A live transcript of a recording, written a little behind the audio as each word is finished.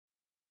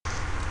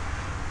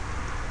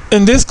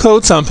In this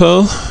code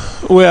sample,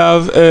 we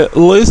have a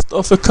list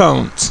of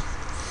accounts.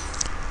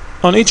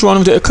 On each one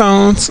of the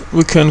accounts,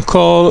 we can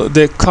call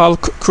the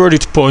calc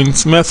credit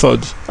points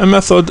method, a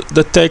method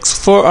that takes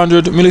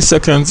 400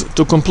 milliseconds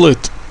to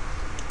complete.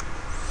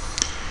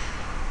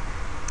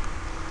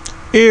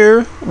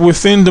 Here,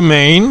 within the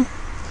main,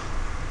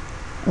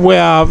 we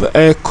have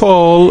a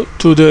call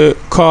to the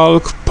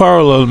calc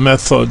parallel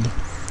method,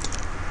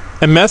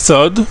 a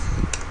method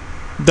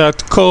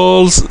that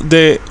calls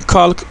the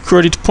calc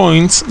credit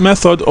points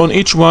method on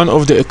each one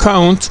of the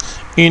accounts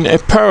in a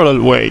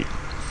parallel way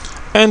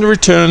and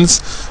returns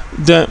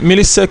the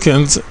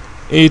milliseconds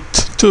it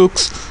took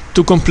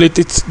to complete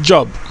its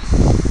job.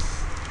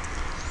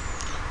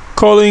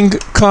 Calling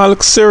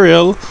calc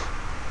serial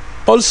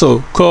also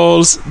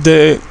calls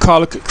the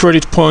calc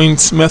credit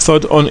points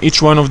method on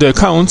each one of the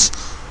accounts,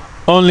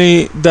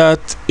 only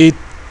that it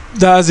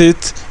does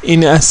it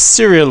in a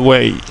serial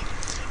way,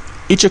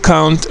 each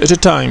account at a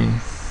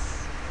time.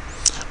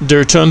 The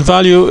return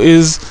value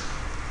is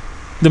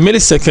the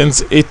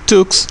milliseconds it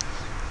took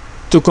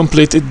to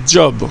complete its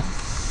job.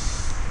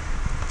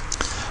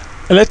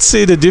 Let's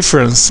see the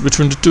difference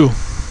between the two.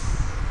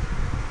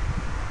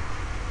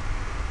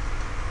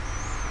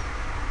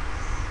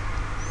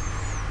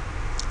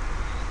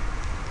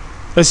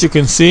 As you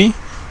can see,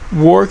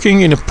 working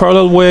in a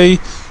parallel way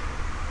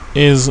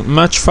is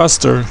much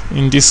faster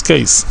in this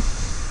case.